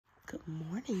Good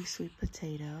morning, sweet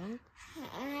potato.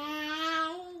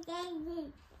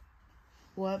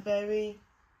 What, baby?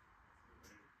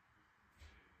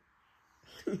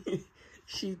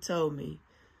 She told me.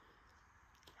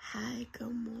 Hi,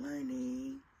 good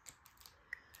morning.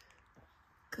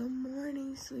 Good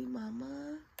morning, sweet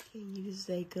mama. Can you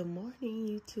say good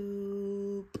morning,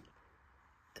 YouTube?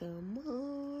 Good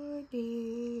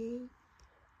morning.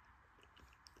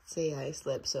 Say I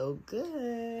slept so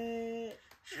good.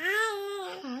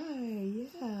 Hi,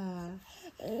 yeah.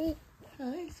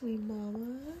 Hi, sweet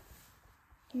mama.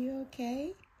 You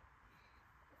okay?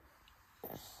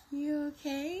 You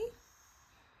okay?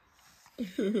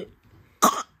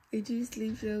 Did you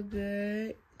sleep so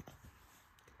good?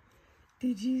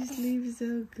 Did you sleep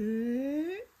so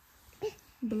good?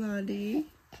 Blondie,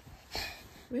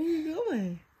 where you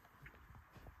going?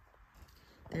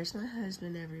 There's my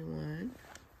husband, everyone.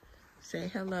 Say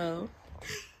hello.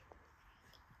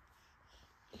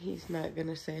 He's not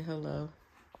gonna say hello.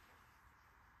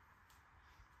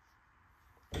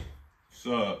 What's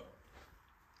up?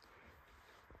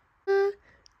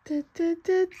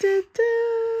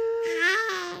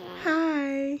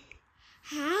 Hi.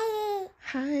 Hi.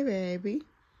 Hi, baby.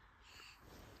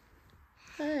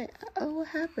 Hi. Oh, what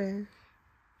happened?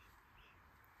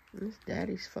 It's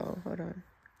Daddy's phone. Hold on.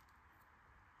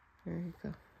 There you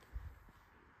go.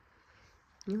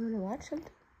 You want to watch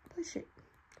something? Push it.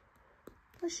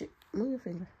 Push it. Move your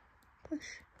finger.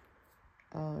 Push.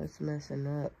 Oh, it's messing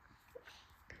up.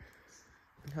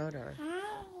 Hold on.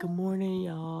 Good morning,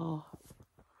 y'all.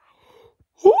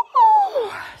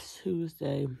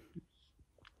 Tuesday.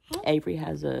 Avery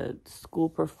has a school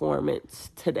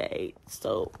performance today,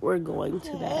 so we're going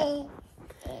to that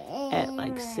at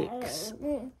like 6.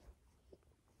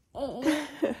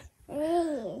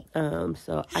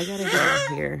 So I gotta get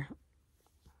out here.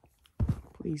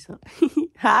 Please.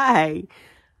 Hi.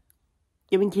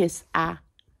 Give me a kiss. Ah.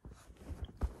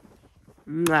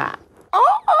 Mwah.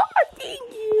 Oh,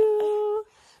 thank you.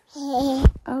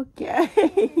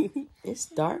 Okay. It's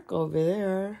dark over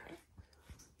there.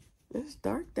 It's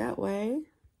dark that way.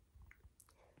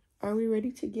 Are we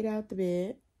ready to get out the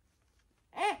bed?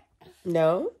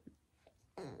 No?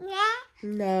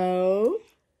 No?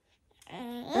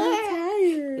 I'm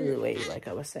tired. Anyway, like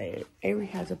I was saying, Avery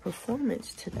has a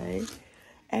performance today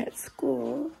at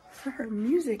school for her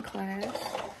music class.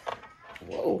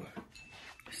 Whoa.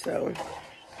 So,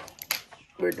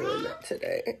 we're doing that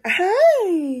today.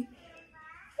 Hi!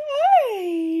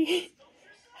 Hi!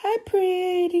 Hi,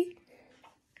 pretty.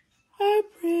 Hi,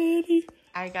 pretty.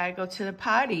 I gotta go to the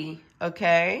potty,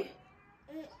 okay?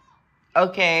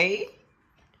 Okay.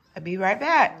 I'll be right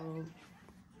back.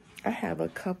 I have a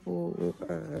couple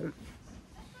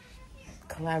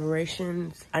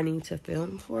collaborations I need to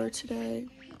film for today.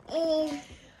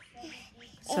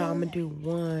 So I'm gonna do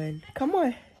one. Come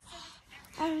on.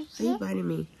 Are you biting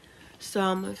me? So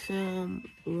I'm gonna film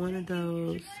one of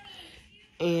those,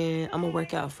 and I'm gonna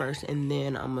work out first, and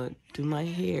then I'm gonna do my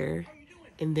hair,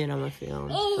 and then I'm gonna film.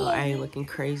 So I ain't looking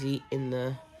crazy in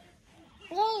the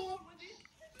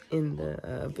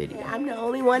video. I'm the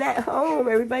only one at home.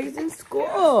 Everybody's in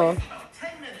school.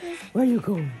 Where you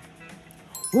going?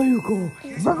 Where you going?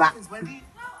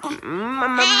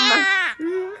 Mama.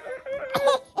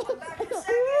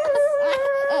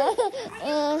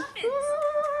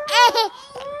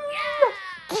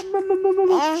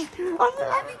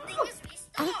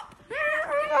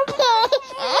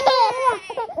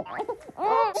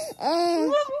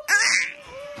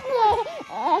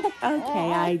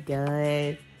 Okay, I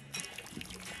done.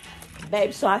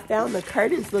 Babe, so I found the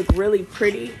curtains look really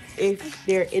pretty if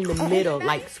they're in the middle,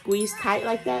 like squeezed tight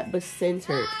like that, but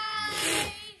centered.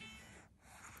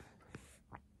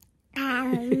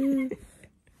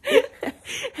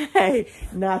 Hey,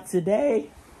 not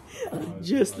today.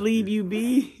 Just leave you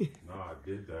be. No, I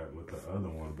did that with the other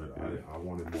one, but I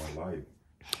wanted more light.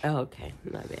 Oh, okay,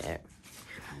 my bad.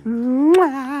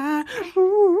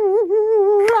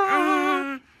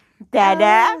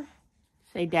 Dada.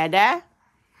 Say dada.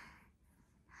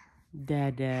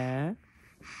 Dada.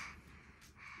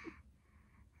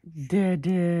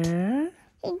 Dada. Dada.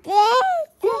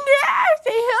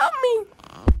 Say help me.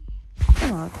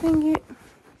 Oh, dang it.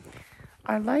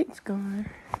 Our light's gone.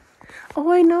 Oh,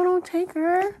 wait, no, don't take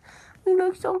her. We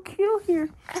look so cute here.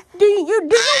 Do you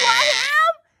want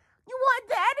him? You want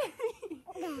daddy?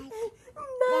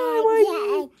 No, I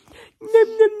want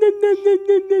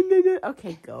you.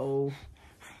 Okay, go.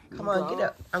 Come on, get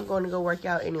up. I'm going to go work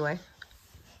out anyway.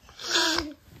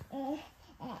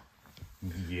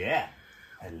 Yeah.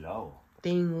 Hello.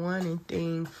 Thing 1 and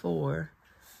thing 4.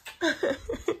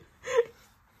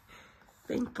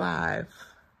 think 5.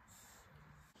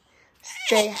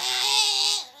 Say,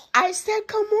 I said,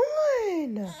 come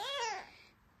on.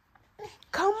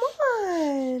 Come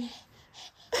on.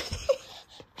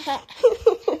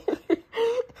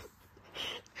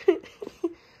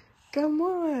 Come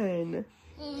on.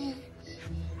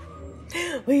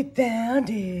 We found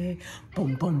it.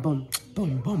 Boom, boom, boom.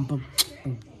 Boom, boom, boom.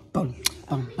 Boom, boom,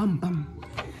 boom, boom, boom.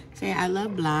 Say, I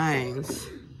love blinds.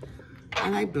 I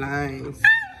like blinds.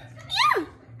 Yeah.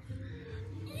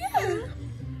 Yeah.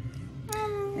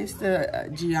 It's the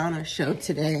Gianna show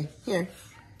today. Here.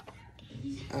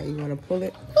 Oh, you want to pull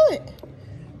it? Pull it.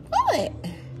 Pull it.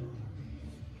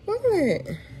 Pull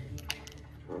it.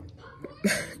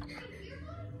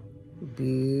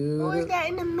 Beautiful. What is that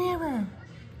in the mirror?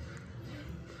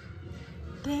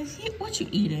 Daisy, what you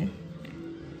eating?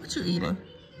 What you eating?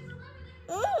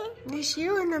 It's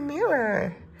you in the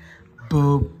mirror.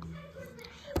 Boop.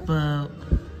 Boop.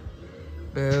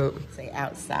 Boop. Say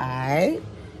outside.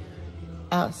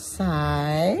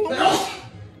 Outside.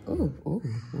 Ooh, ooh,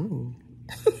 ooh.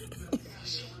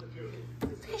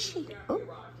 Fishy. Ooh.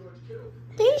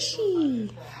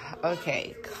 Fishy.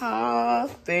 Okay,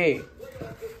 coffee.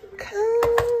 Coffee.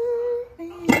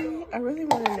 I really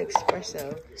want an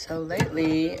espresso. So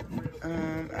lately,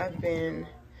 I've been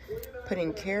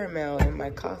putting caramel in my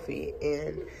coffee,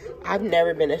 and I've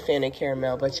never been a fan of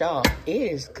caramel, but y'all, it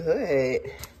is good.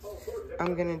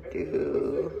 I'm gonna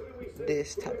do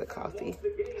this type of coffee.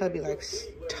 Hubby likes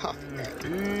tough.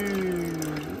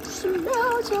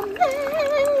 Smells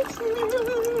amazing.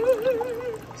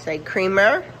 Say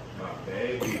creamer.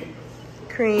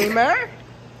 Creamer.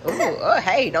 Ooh, oh,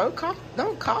 hey, don't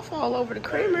cough all over the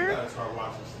creamer.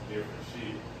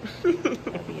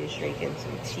 Hubby is drinking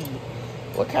some tea.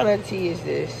 What kind of tea is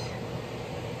this?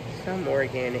 Some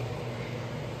organic.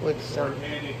 With some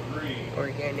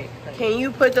organic. Can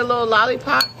you put the little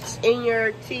lollipops in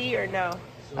your tea or no?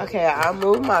 Okay, I'll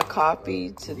move my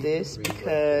coffee to this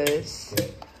because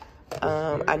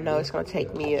I know it's gonna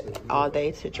take me all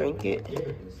day to drink it.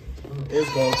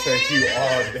 It's gonna take you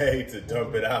all day to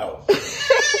dump it out.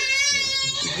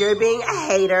 You're being a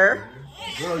hater.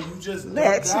 Girl, you just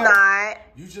Let's not.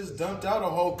 You just dumped out a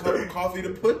whole cup of coffee to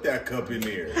put that cup in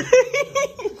there.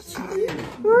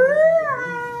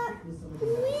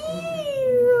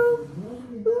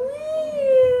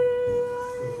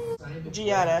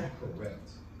 Gianna,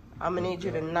 I'm gonna need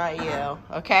you to not yell,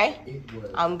 okay?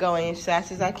 I'm going as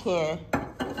fast as I can.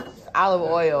 Olive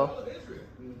oil.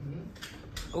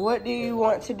 What do you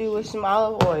want to do with some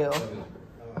olive oil?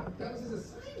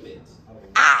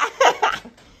 Ah!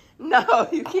 No,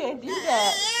 you can't do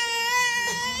that.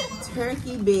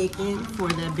 Turkey bacon for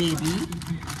the baby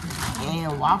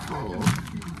and waffle.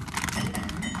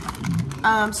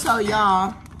 So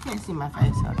y'all can't see my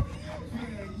face, huh?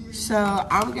 So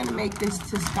I'm gonna make this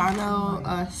Toscano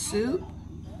soup,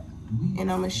 and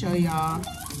I'm gonna show y'all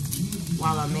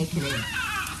while I'm making it.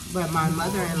 But my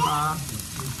mother-in-law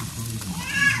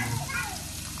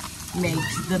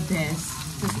makes the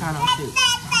best Toscano soup.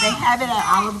 They have it at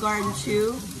Olive Garden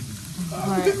too,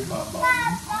 but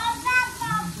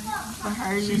for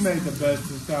her, She made the best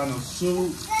Toscano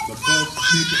soup, the best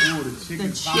chicken, ooh, the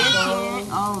chicken taco.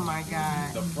 Oh my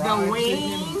God, the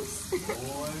wings.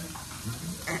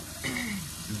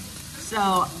 So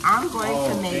I'm going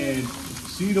to make. And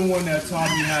she the one that taught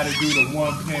me how to do the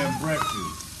 1-pan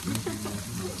breakfast.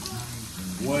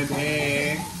 1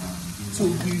 egg,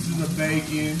 2 pieces of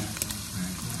bacon.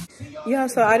 Yeah,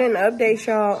 so I didn't update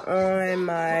y'all on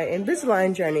my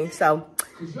Invisalign journey. So,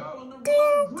 ding,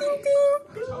 ding, ding.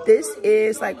 This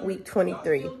is like week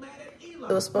 23. It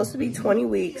was supposed to be 20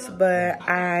 weeks, but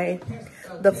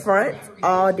the front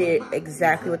all did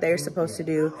exactly what they were supposed to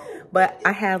do. But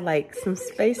I had like some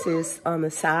spaces on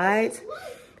the sides.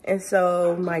 And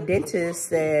so my dentist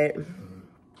said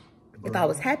if I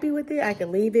was happy with it, I could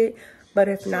leave it. But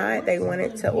if not, they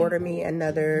wanted to order me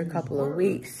another couple of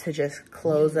weeks to just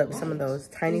close up some of those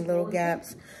tiny little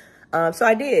gaps. So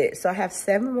I did. So I have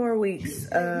 7 more weeks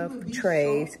of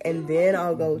trays, and then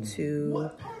I'll go to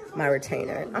my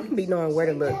retainer. I'm gonna be knowing where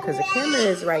to look because the camera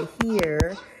is right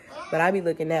here, but I be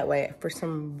looking that way for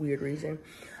some weird reason.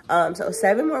 So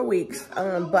 7 more weeks,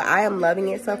 but I am loving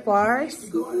it so far. See,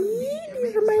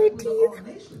 these are my teeth.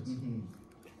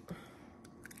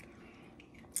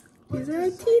 These are our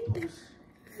teeth.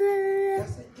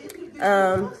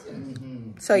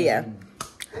 So yeah,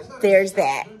 there's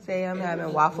that. Say I'm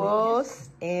having waffles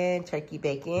and turkey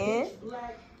bacon.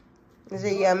 Is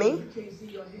it yummy?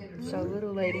 So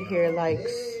little lady here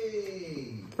likes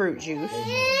fruit juice.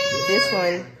 This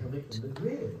one,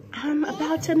 I'm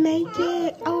about to make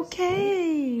it.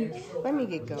 Okay. Let me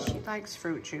get going. She likes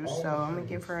fruit juice, so I'm gonna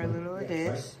give her a little of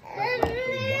this.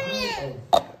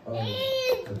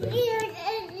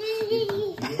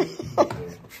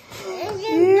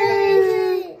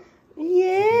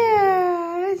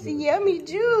 Yeah, that's yummy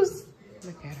juice.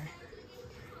 Look at her.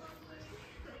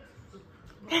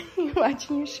 You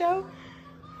watching your show?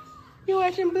 You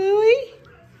watching Bluey?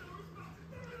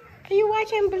 Are you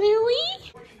watching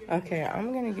Bluey? Okay,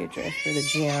 I'm gonna get dressed for the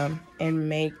gym and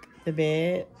make the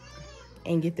bed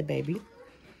and get the baby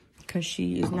because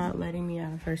she is not letting me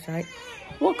out of her sight.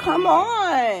 Well, come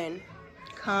on.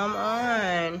 Come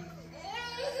on.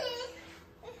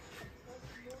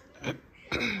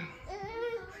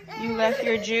 You left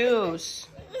your juice.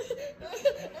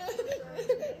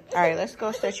 All right, let's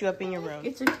go set you up in your room.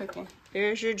 Get to cooking.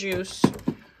 There's your juice.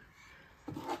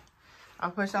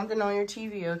 I'll put something on your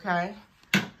TV, okay?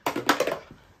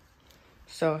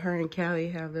 So her and Callie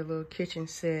have their little kitchen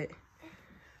set.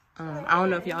 I don't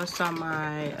know if y'all saw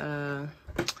my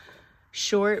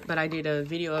short, but I did a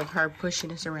video of her pushing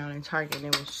this around in Target,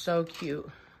 and it was so cute.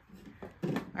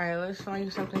 All right, let's find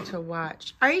you something to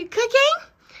watch. Are you cooking?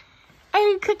 Are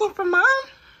you cooking for Mom?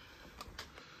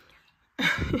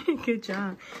 Good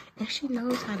job. And she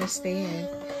knows how to stand.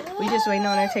 We just waiting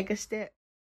on her to take a step.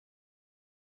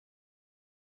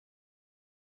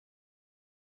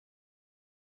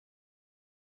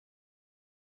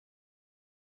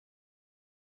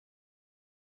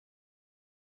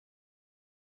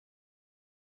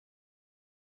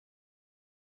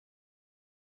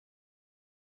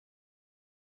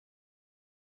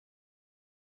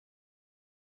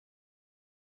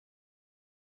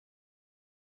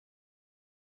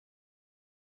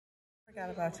 Forgot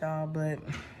about y'all, but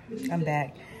I'm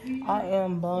back. I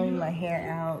am blowing my hair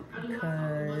out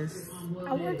because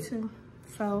I want to.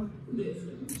 So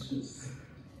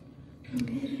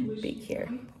big hair,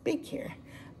 big hair.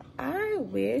 I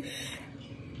wish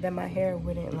that my hair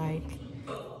wouldn't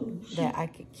that I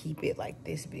could keep it like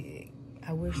this big.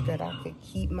 I wish that I could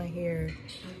keep my hair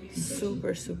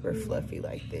super, super fluffy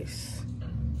like this.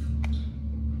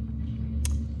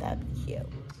 That'd be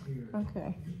cute.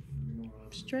 Okay.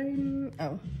 Straighten,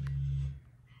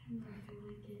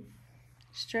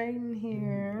 straighten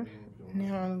here.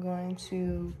 Now I'm going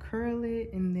to curl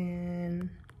it and then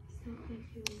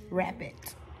wrap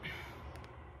it.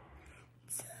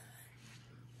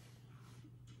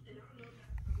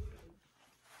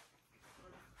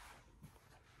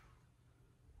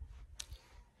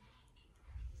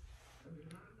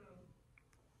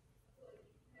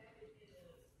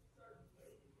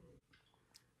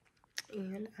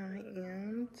 And I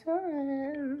am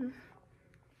done.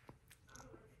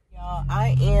 Y'all,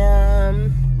 I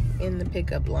am in the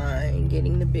pickup line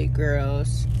getting the big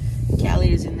girls.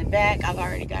 Callie is in the back. I've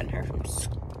already gotten her from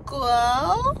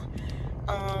school.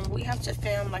 We have to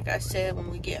film, like I said, when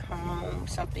we get home,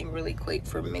 something really quick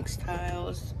for mixed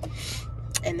tiles.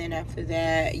 And then after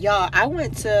that, y'all, I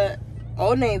went to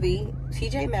Old Navy,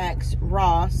 TJ Maxx,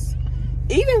 Ross,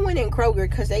 even went in Kroger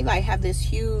because they have this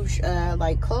huge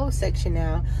clothes section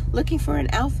now, looking for an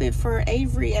outfit for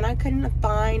Avery, and I couldn't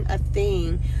find a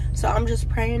thing. So I'm just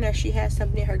praying that she has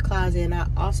something in her closet. And I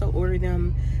also ordered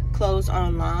them clothes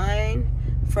online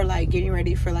for getting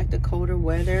ready for the colder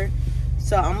weather.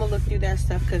 So I'm gonna look through that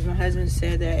stuff because my husband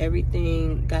said that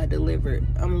everything got delivered.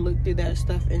 I'm gonna look through that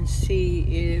stuff and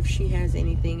see if she has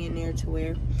anything in there to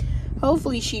wear.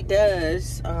 Hopefully she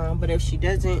does, but if she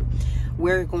doesn't,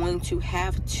 we're going to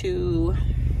have to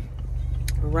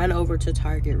run over to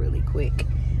Target really quick.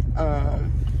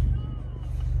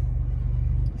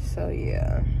 So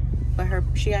yeah, but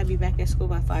she gotta be back at school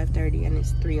by 5:30 and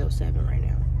it's 3:07 right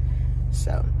now.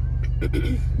 So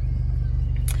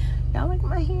y'all like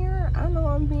my hair? I know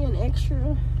I'm being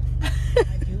extra.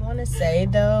 I do want to say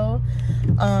though,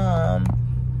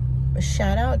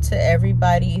 shout out to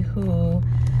everybody who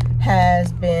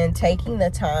has been taking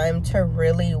the time to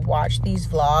really watch these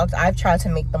vlogs. I've tried to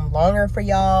make them longer for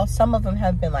y'all. Some of them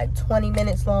have been 20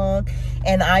 minutes long,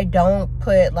 and I don't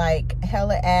put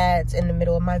hella ads in the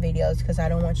middle of my videos because I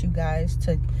don't want you guys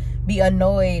to be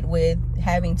annoyed with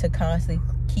having to constantly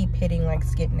keep hitting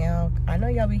skip now. I know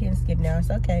y'all be hitting skip now.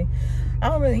 It's okay. I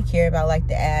don't really care about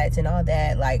the ads and all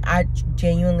that. I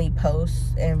genuinely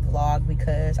post and vlog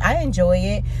because I enjoy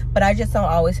it, but I just don't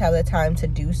always have the time to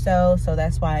do so. So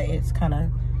that's why it's kind of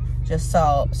just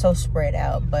so spread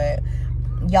out. But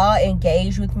y'all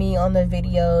engage with me on the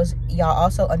videos. Y'all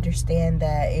also understand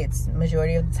that it's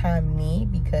majority of the time me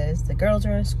because the girls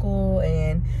are in school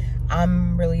and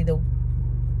I'm really the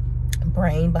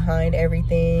brain behind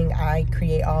everything. I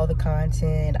create all the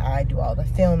content, I do all the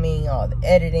filming, all the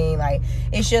editing. Like,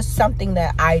 it's just something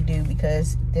that I do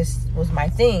because this was my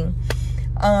thing.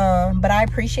 But I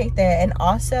appreciate that. And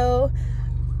also,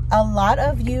 a lot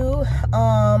of you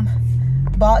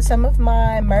bought some of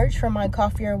my merch from my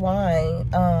coffee or wine.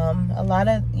 A lot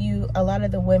of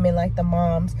the women, like the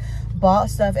moms, bought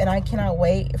stuff, and I cannot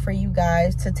wait for you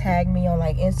guys to tag me on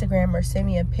like Instagram or send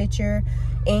me a picture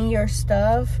in your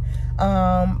stuff.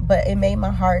 But it made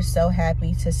my heart so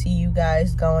happy to see you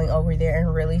guys going over there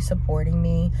and really supporting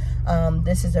me.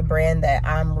 This is a brand that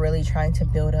I'm really trying to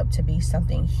build up to be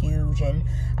something huge, and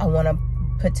I want to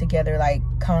put together like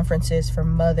conferences for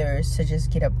mothers to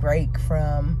just get a break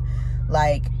from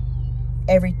like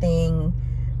everything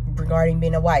regarding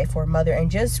being a wife or mother, and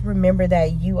just remember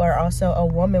that you are also a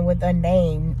woman with a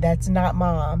name that's not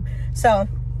mom. So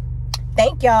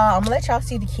thank y'all. I'm gonna let y'all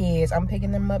see the kids. I'm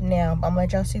picking them up now. I'm gonna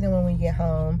let y'all see them when we get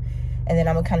home, and then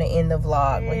I'm gonna kind of end the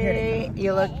vlog. Well, here they come.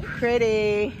 You look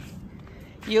pretty.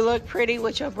 You look pretty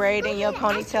with your braid and your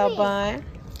ponytail bun.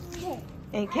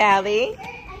 And Callie.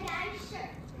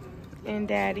 And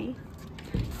Daddy.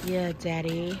 Yeah,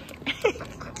 Daddy.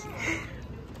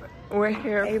 We're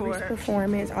here for Avery's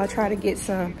performance. I'll try to get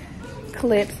some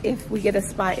clips if we get a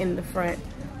spot in the front.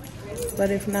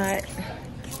 But if not,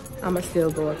 I'ma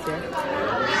still go up there.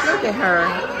 Look at her.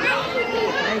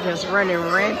 They just running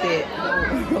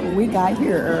rampant. We got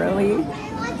here early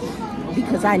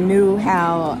because I knew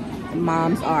how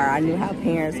moms are. I knew how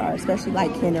parents are, especially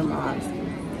like kinder moms.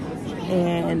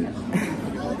 And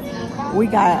we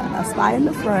got a spot in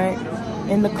the front,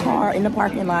 in the car, in the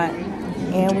parking lot.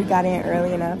 And we got in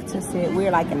early enough to sit.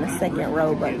 We're like in the second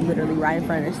row, but literally right in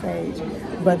front of the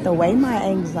stage. But the way my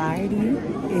anxiety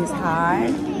is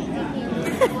high,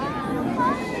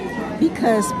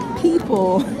 because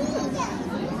people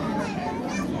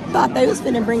thought they was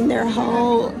finna bring their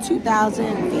whole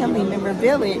 2,000 family member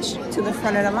village to the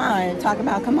front of the line, talking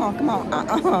about, come on, come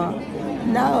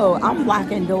on. No, I'm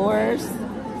blocking doors.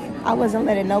 I wasn't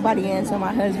letting nobody in until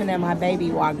my husband and my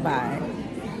baby walked by.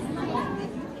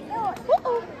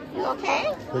 You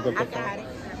okay? I got it.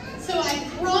 So I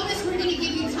promise we're going to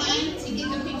give you time to get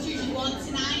the pictures you want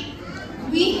tonight.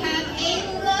 We have a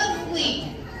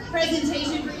lovely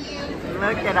presentation for you.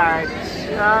 Look at our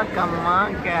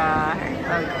Chockamonga.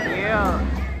 So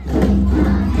cute.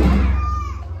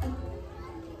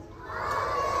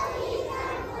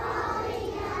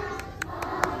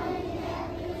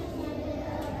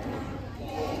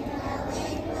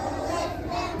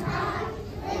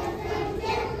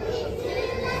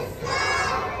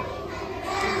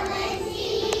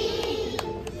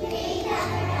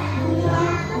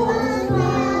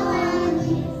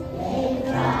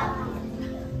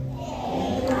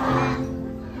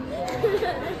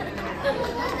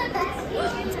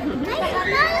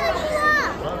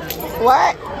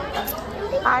 What?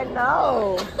 I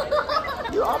know.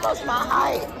 You almost my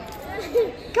height.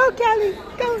 Go, Kelly.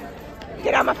 Go.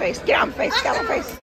 Get out my face. Get out my face. Get out my face.